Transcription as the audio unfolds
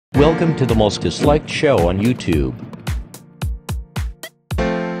Welcome to the most disliked show on YouTube.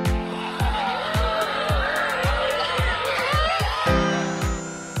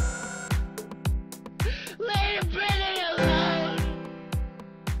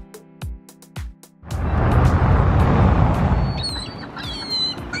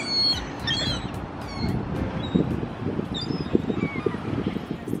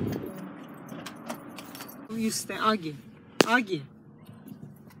 You stay, Augie. Augie.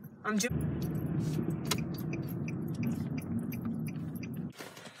 I'm just.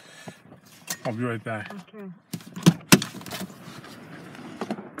 I'll be right back. Okay.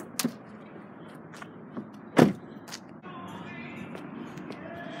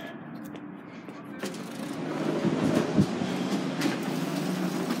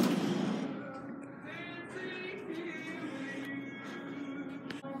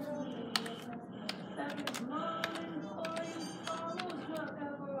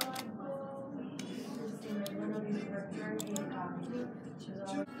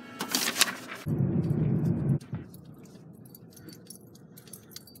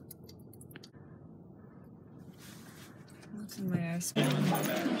 What's in my ice cream?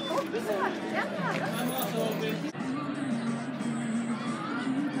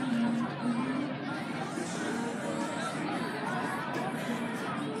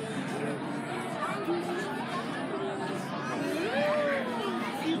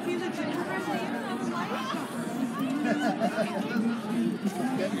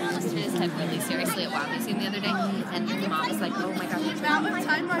 Mom was treated this type really seriously at WOW Museum the other day, and the mom was like, "Oh my God, the amount of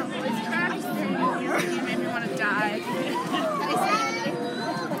time my voice cracks, you made me want to die." Did I say it today?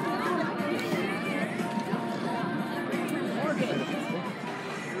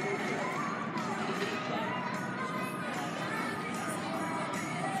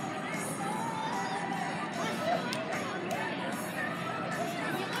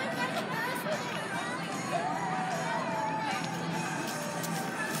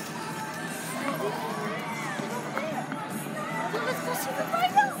 Let's go see the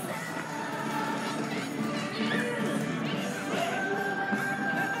final.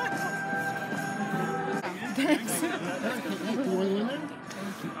 Thanks.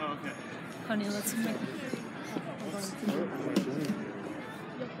 Honey, let's make.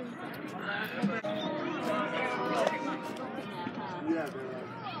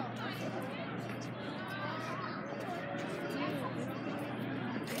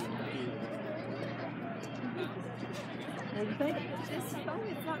 This phone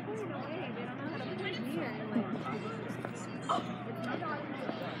is not going away. They don't know how to put it here.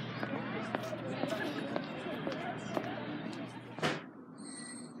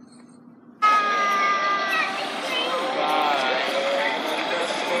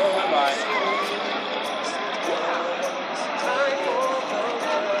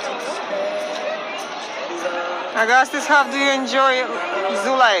 Augustus, how do you enjoy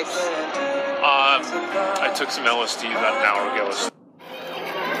Zulais? I took some LSD about an hour ago.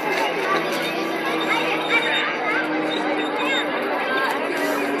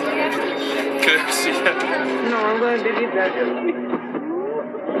 Can I see it? No, I'm going to delete that.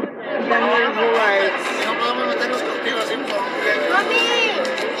 Daniel Zulais.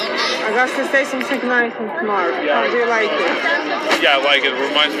 Augustus, say something nice and smart. How do you like it? Yeah, I like it. It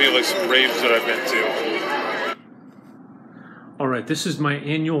reminds me of like some raves that I've been to. Alright, this is my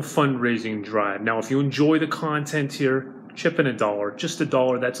annual fundraising drive. Now, if you enjoy the content here, chip in $1. Just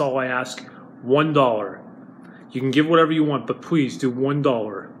 $1. That's all I ask. $1. You can give whatever you want, but please do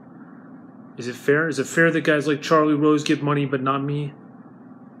 $1. Is it fair? Is it fair that guys like Charlie Rose get money, but not me?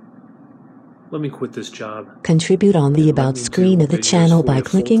 Let me quit this job. Contribute on the About screen of the channel by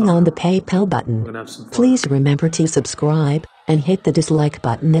clicking on the PayPal button. Please remember to subscribe and hit the dislike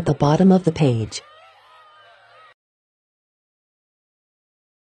button at the bottom of the page.